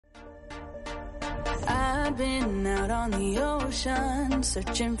I've been out on the ocean,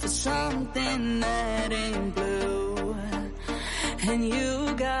 searching for something that ain't blue. And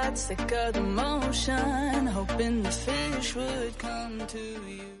you got sick of the motion, hoping the fish would come to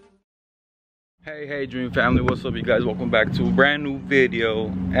you. Hey Dream Family, what's up you guys? Welcome back to a brand new video.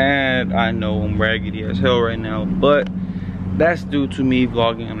 And I know I'm raggedy as hell right now, but that's due to me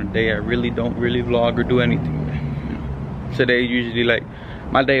vlogging on a day I don't really vlog or do anything. Today usually like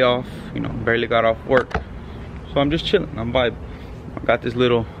my day off, barely got off work, so I'm just chilling, I'm vibing. I got this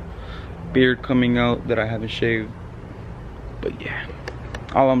little beard coming out that I haven't shaved, but yeah,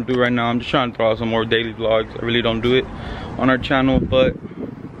 all I'm doing right now, I'm just trying to throw out some more daily vlogs. I really don't do it on our channel, but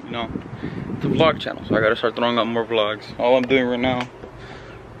it's a vlog channel, so I gotta start throwing out more vlogs. All I'm doing right now,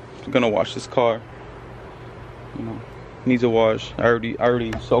 I'm gonna wash this car. Needs a wash. I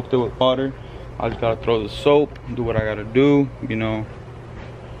already soaked it with water. I just gotta throw the soap, do what I gotta do,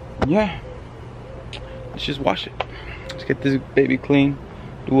 yeah, let's just wash it. Let's get this baby clean,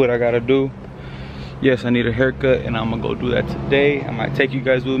 do what I gotta do. Yes, I need a haircut, and I'm gonna go do that today. I might take you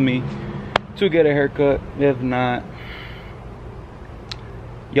guys with me to get a haircut. If not,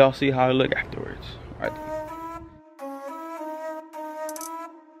 y'all see how I look afterwards. All right.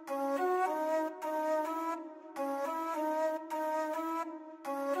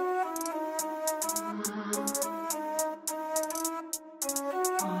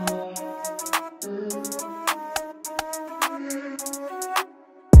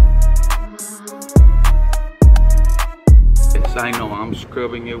 I know I'm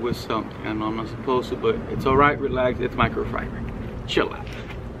scrubbing it with something. I know I'm not supposed to, but it's alright, relax, it's microfiber. Chill out.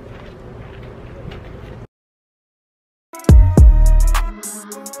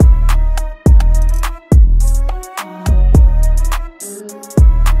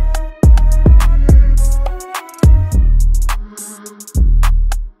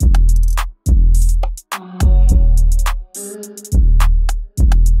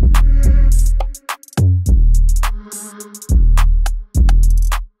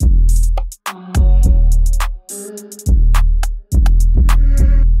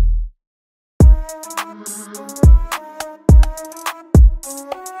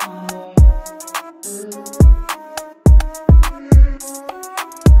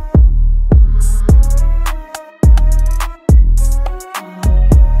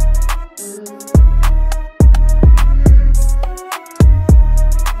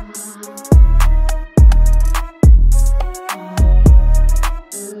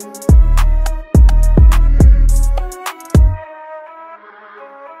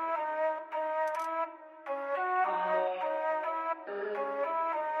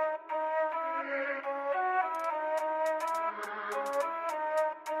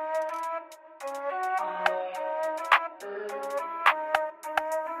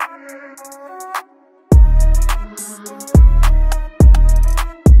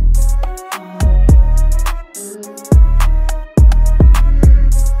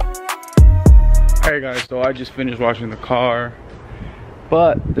 Alright guys, so I just finished washing the car,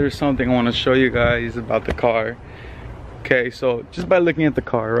 but there's something I want to show you guys about the car. Okay, so just by looking at the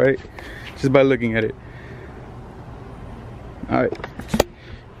car, right? Just by looking at it. Alright,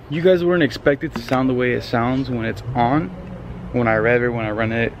 you guys weren't expected to sound the way it sounds when it's on, when I rev it, when I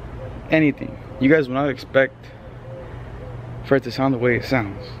run it, anything. You guys will not expect for it to sound the way it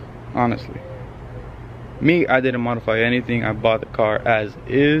sounds, honestly. Me, I didn't modify anything. I bought the car as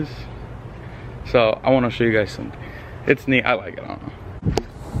is. So I want to show you guys something. It's neat. I like it. I don't know.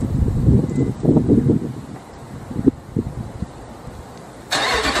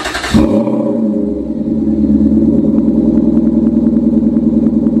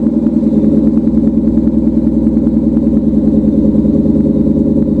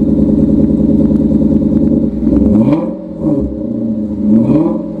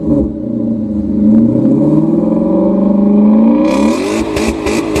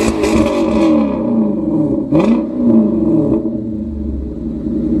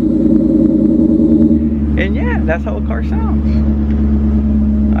 That's how a car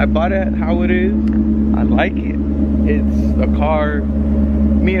sounds. I bought it how it is. I like it. It's a car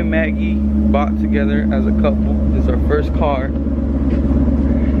me and Maggie bought together as a couple. It's our first car,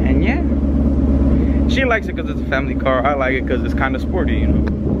 and yeah, she likes it because it's a family car. I like it because it's kind of sporty,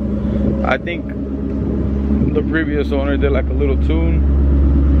 I think the previous owner did like a little tune,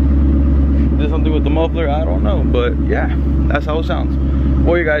 did something with the muffler, I don't know, but yeah, that's how it sounds.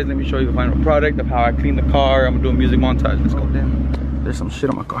 Well, you guys, let me show you the final product of how I clean the car. I'm gonna do a music montage. Let's go. Damn, there's some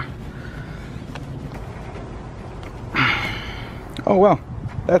shit on my car. Oh well,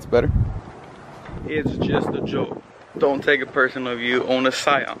 that's better. It's just a joke. Don't take it personal if you own a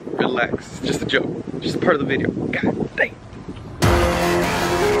Scion. Relax. It's just a joke. Just part of the video. God dang.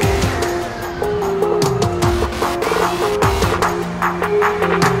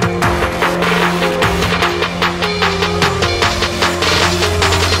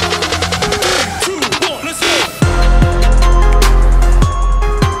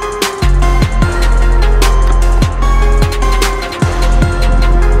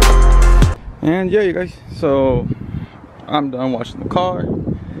 And yeah, you guys, so I'm done washing the car.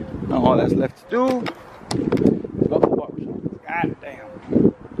 Now all that's left to do is go to the barbershop. God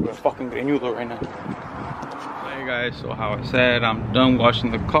damn, we're fucking grenudo right now. Hey guys, so how I said, I'm done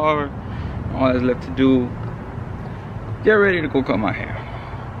washing the car. All that's left to do, get ready to go cut my hair.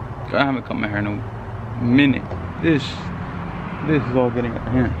 I haven't cut my hair in a minute. This is all getting out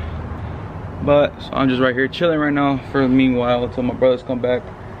of hand. But so I'm just right here chilling right now for meanwhile until my brothers come back.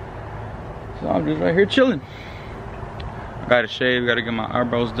 So I'm just right here chilling. I gotta shave, gotta get my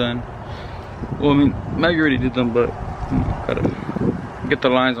eyebrows done. Well, I mean, Maggie already did them, but you know, gotta get the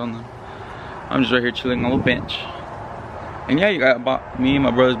lines on them. I'm just right here chilling on the bench. And yeah, me and my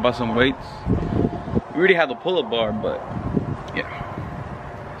brothers bought some weights. We already had the pull-up bar, but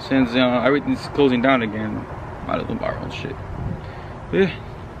yeah. Since everything's closing down again, might as well buy our own shit. Yeah.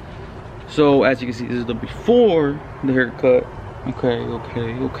 So as you can see, this is the before the haircut.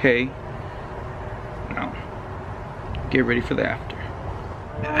 Okay. Now, get ready for the after.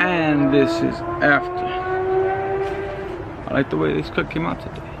 And this is after. I like the way this cut came out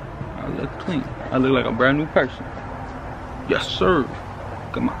today. I look clean. I look like a brand new person. Yes, sir.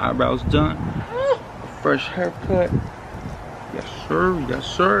 Got my eyebrows done. A fresh haircut. Yes,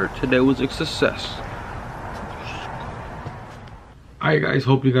 sir. Today was a success. Alright guys,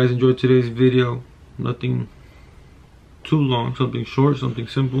 hope you guys enjoyed today's video. Nothing too long, something short, something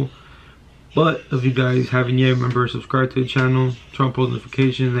simple. But if you guys haven't yet, remember to subscribe to the channel, turn on post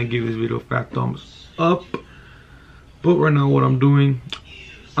notifications, and give this video a fat thumbs up. But right now what I'm doing,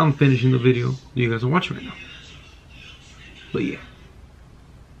 I'm finishing the video you guys are watching right now. But yeah.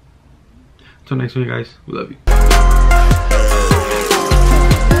 Until next one, guys, we love you.